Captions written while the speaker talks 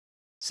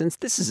Since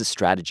this is a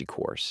strategy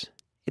course,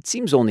 it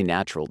seems only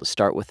natural to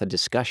start with a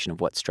discussion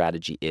of what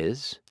strategy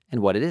is and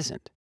what it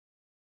isn't.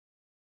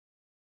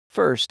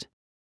 First,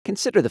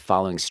 consider the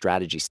following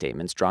strategy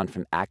statements drawn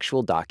from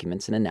actual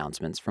documents and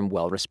announcements from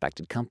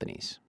well-respected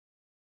companies.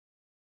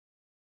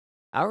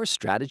 Our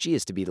strategy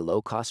is to be the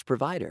low-cost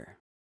provider.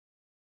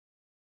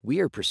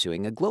 We are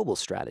pursuing a global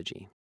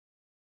strategy.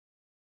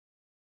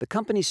 The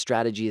company's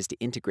strategy is to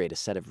integrate a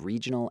set of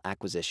regional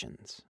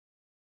acquisitions.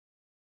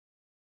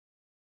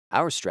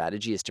 Our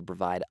strategy is to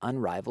provide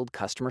unrivaled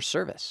customer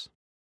service.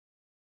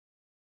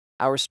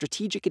 Our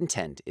strategic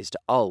intent is to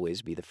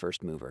always be the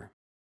first mover.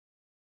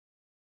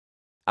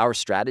 Our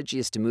strategy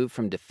is to move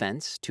from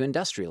defense to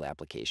industrial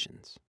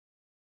applications.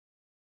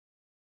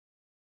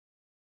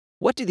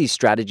 What do these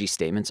strategy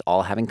statements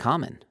all have in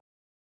common?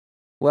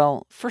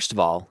 Well, first of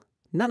all,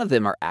 none of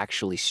them are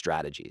actually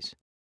strategies.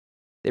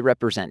 They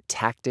represent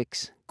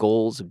tactics,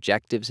 goals,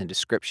 objectives, and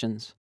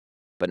descriptions,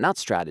 but not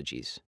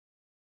strategies.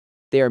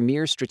 They are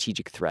mere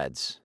strategic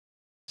threads,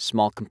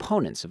 small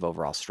components of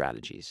overall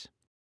strategies.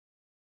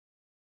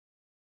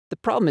 The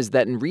problem is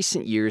that in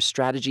recent years,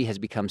 strategy has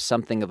become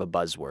something of a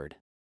buzzword.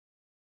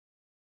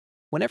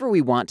 Whenever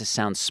we want to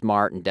sound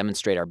smart and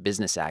demonstrate our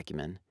business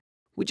acumen,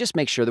 we just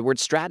make sure the word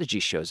strategy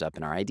shows up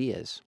in our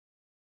ideas.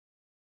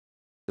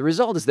 The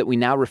result is that we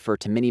now refer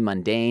to many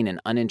mundane and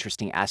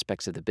uninteresting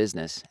aspects of the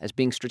business as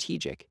being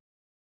strategic,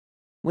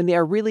 when they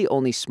are really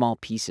only small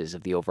pieces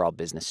of the overall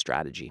business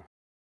strategy.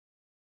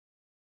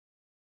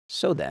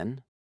 So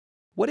then,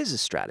 what is a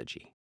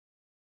strategy?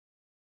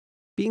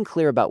 Being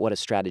clear about what a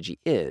strategy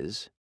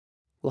is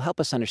will help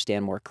us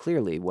understand more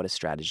clearly what a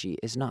strategy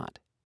is not.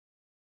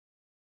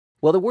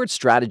 Well, the word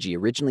strategy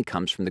originally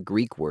comes from the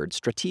Greek word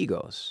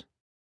strategos,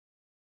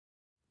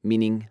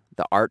 meaning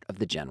the art of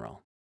the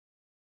general.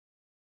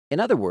 In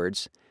other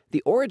words,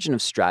 the origin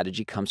of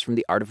strategy comes from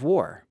the art of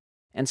war,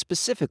 and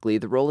specifically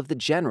the role of the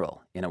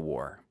general in a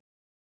war.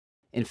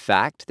 In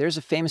fact, there's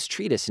a famous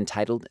treatise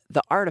entitled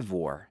The Art of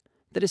War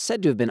that is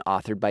said to have been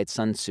authored by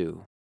Sun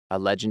Tzu, a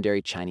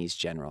legendary Chinese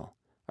general,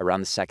 around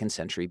the 2nd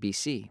century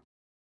BC.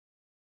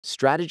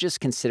 Strategists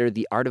consider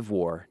The Art of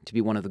War to be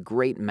one of the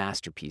great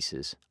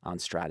masterpieces on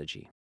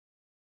strategy.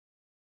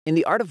 In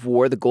The Art of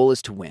War, the goal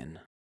is to win.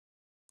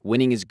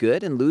 Winning is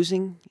good and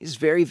losing is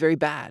very, very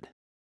bad.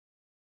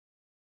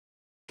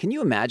 Can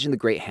you imagine the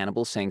great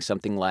Hannibal saying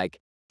something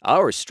like,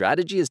 "Our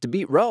strategy is to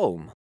beat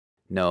Rome"?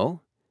 No,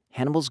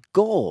 Hannibal's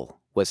goal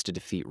was to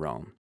defeat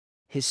Rome.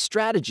 His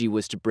strategy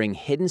was to bring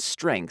hidden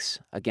strengths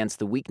against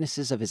the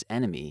weaknesses of his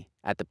enemy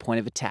at the point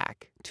of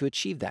attack to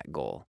achieve that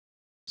goal,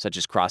 such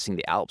as crossing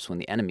the Alps when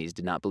the enemies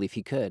did not believe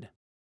he could.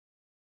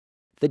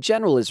 The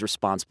general is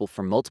responsible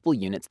for multiple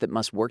units that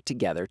must work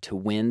together to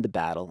win the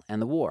battle and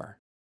the war.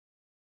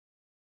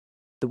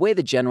 The way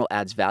the general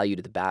adds value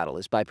to the battle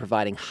is by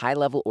providing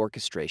high-level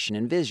orchestration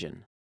and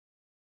vision.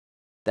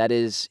 That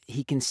is,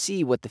 he can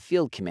see what the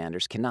field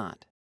commanders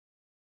cannot.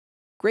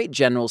 Great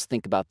generals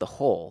think about the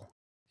whole,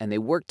 and they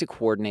work to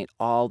coordinate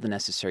all the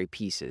necessary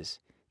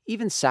pieces,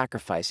 even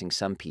sacrificing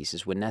some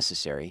pieces when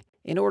necessary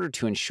in order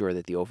to ensure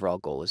that the overall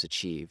goal is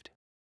achieved.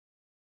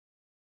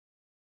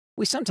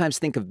 We sometimes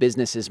think of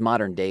business as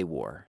modern-day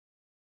war,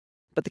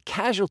 but the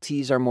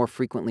casualties are more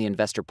frequently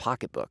investor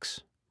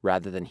pocketbooks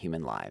rather than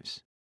human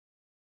lives.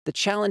 The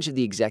challenge of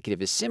the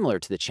executive is similar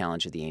to the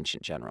challenge of the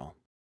ancient general.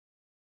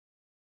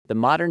 The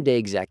modern-day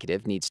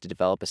executive needs to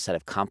develop a set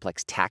of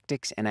complex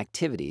tactics and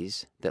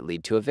activities that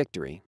lead to a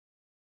victory.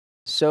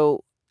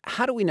 So,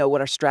 how do we know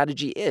what our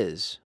strategy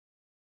is?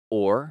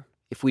 Or,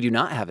 if we do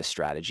not have a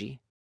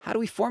strategy, how do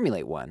we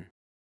formulate one?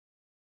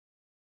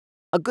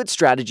 A good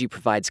strategy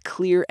provides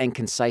clear and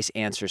concise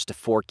answers to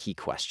 4 key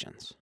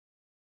questions.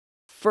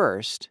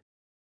 First,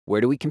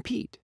 where do we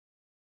compete?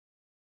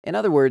 In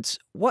other words,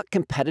 what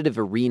competitive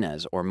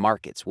arenas or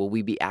markets will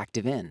we be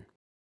active in?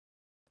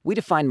 We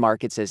define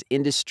markets as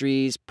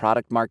industries,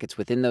 product markets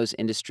within those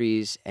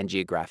industries, and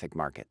geographic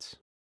markets.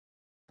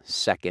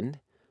 Second,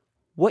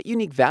 what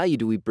unique value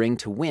do we bring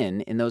to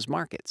win in those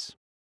markets?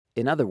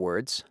 In other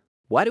words,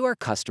 why do our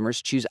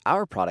customers choose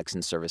our products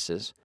and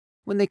services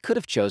when they could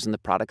have chosen the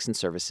products and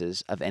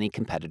services of any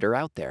competitor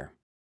out there?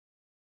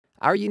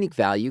 Our unique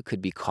value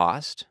could be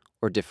cost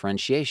or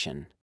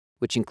differentiation,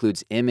 which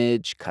includes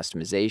image,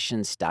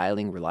 customization,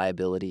 styling,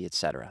 reliability,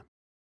 etc.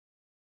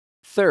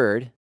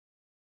 Third,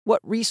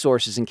 what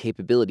resources and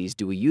capabilities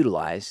do we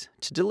utilize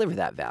to deliver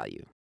that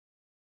value?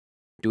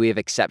 Do we have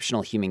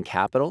exceptional human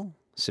capital,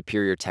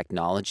 superior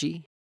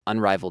technology,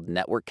 unrivaled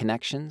network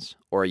connections,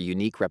 or a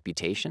unique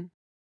reputation?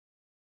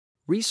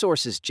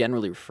 Resources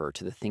generally refer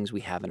to the things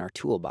we have in our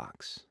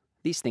toolbox.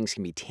 These things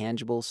can be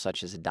tangible,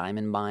 such as a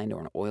diamond mine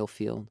or an oil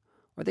field,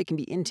 or they can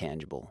be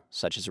intangible,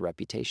 such as a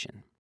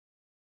reputation.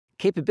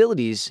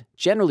 Capabilities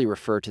generally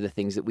refer to the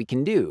things that we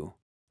can do,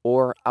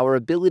 or our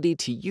ability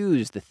to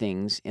use the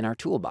things in our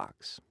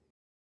toolbox.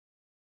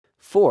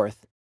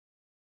 Fourth,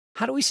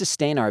 how do we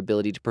sustain our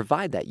ability to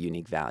provide that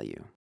unique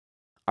value?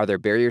 Are there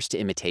barriers to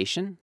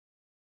imitation?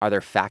 Are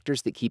there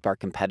factors that keep our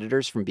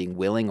competitors from being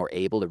willing or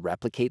able to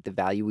replicate the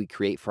value we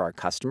create for our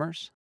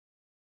customers?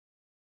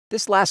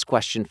 This last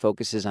question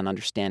focuses on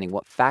understanding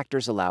what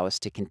factors allow us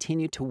to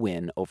continue to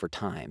win over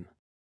time.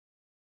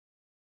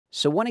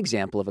 So one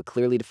example of a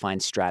clearly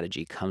defined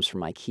strategy comes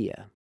from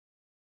IKEA.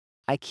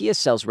 IKEA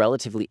sells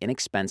relatively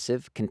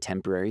inexpensive,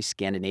 contemporary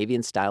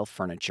Scandinavian-style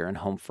furniture and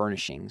home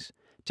furnishings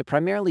to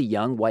primarily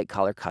young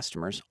white-collar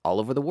customers all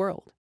over the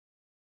world.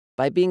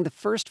 By being the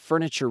first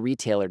furniture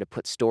retailer to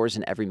put stores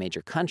in every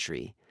major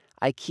country,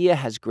 IKEA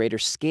has greater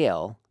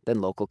scale than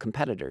local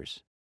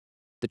competitors.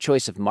 The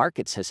choice of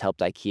markets has helped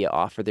IKEA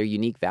offer their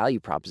unique value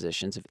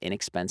propositions of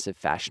inexpensive,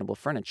 fashionable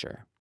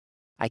furniture.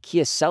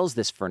 IKEA sells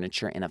this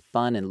furniture in a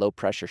fun and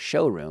low-pressure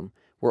showroom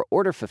where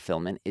order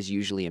fulfillment is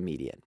usually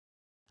immediate.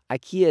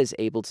 IKEA is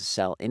able to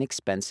sell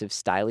inexpensive,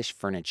 stylish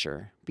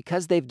furniture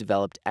because they've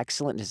developed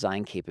excellent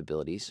design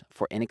capabilities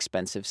for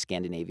inexpensive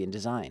Scandinavian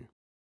design.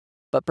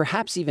 But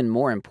perhaps even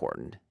more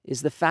important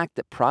is the fact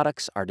that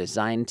products are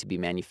designed to be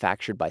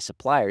manufactured by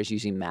suppliers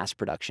using mass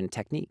production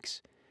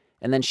techniques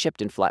and then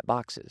shipped in flat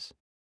boxes.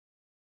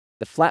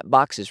 The flat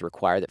boxes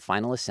require that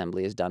final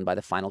assembly is done by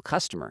the final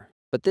customer,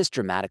 but this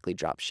dramatically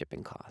drops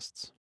shipping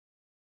costs.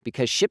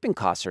 Because shipping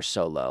costs are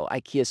so low,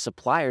 IKEA's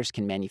suppliers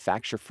can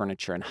manufacture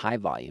furniture in high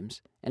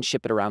volumes and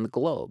ship it around the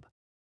globe.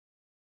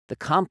 The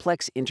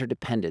complex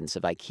interdependence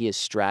of IKEA's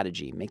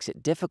strategy makes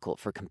it difficult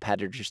for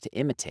competitors to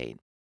imitate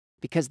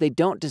because they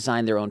don't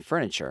design their own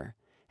furniture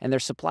and their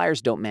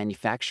suppliers don't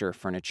manufacture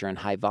furniture in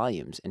high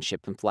volumes and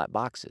ship in flat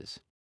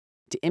boxes.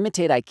 To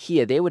imitate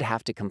IKEA, they would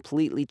have to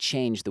completely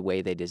change the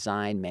way they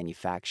design,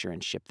 manufacture,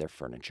 and ship their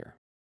furniture.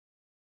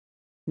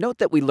 Note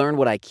that we learned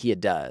what IKEA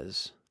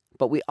does,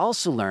 but we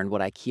also learned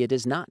what IKEA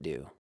does not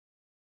do.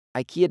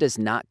 IKEA does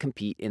not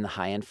compete in the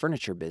high-end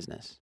furniture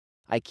business.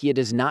 IKEA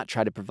does not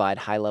try to provide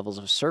high levels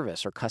of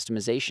service or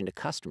customization to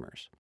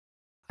customers.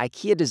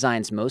 IKEA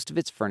designs most of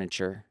its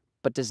furniture,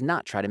 but does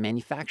not try to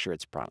manufacture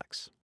its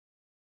products.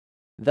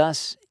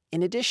 Thus,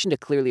 in addition to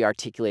clearly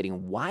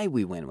articulating why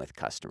we win with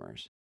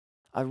customers,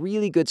 a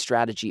really good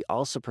strategy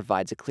also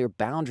provides a clear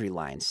boundary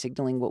line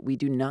signaling what we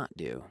do not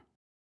do.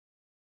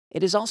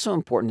 It is also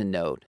important to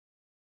note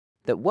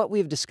that what we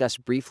have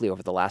discussed briefly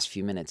over the last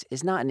few minutes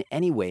is not in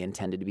any way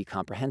intended to be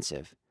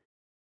comprehensive,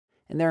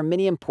 and there are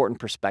many important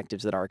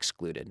perspectives that are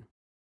excluded.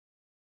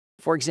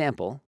 For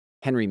example,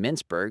 Henry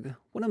Mintzberg,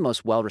 one of the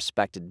most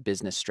well-respected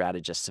business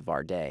strategists of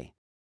our day,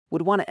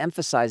 would want to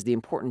emphasize the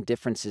important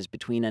differences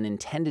between an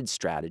intended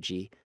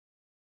strategy,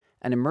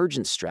 an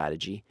emergent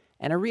strategy,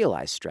 and a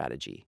realized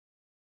strategy.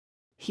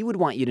 He would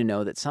want you to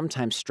know that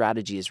sometimes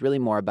strategy is really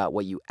more about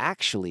what you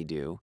actually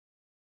do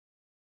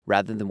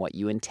rather than what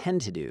you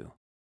intend to do.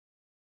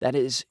 That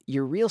is,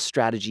 your real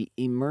strategy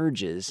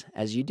emerges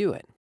as you do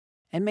it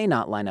and may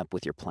not line up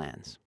with your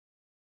plans.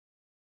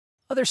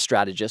 Other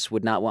strategists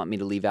would not want me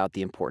to leave out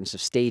the importance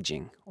of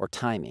staging or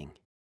timing.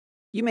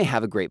 You may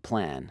have a great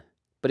plan,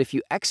 but if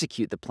you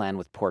execute the plan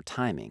with poor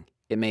timing,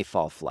 it may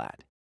fall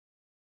flat.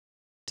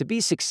 To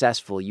be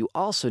successful, you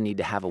also need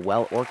to have a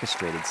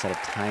well-orchestrated set of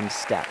timed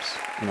steps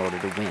in order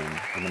to win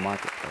in the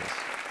marketplace.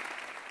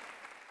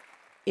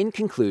 In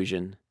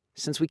conclusion,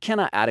 since we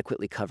cannot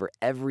adequately cover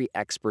every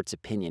expert's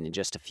opinion in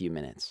just a few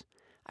minutes,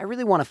 I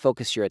really want to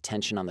focus your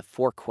attention on the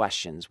 4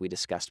 questions we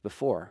discussed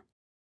before.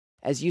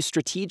 As you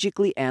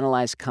strategically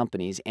analyze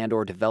companies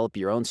and/or develop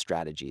your own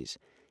strategies,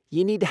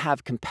 you need to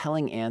have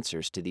compelling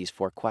answers to these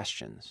 4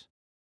 questions.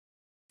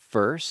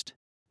 First,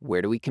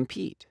 where do we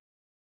compete?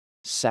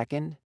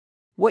 Second,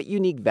 what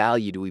unique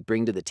value do we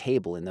bring to the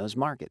table in those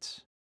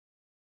markets?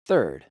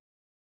 Third,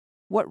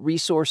 what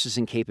resources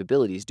and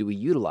capabilities do we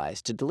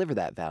utilize to deliver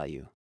that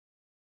value?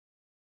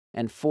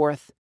 And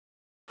fourth,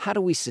 how do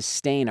we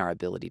sustain our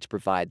ability to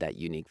provide that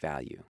unique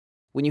value?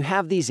 When you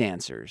have these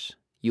answers,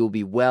 you will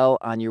be well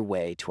on your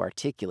way to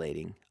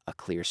articulating a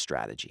clear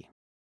strategy.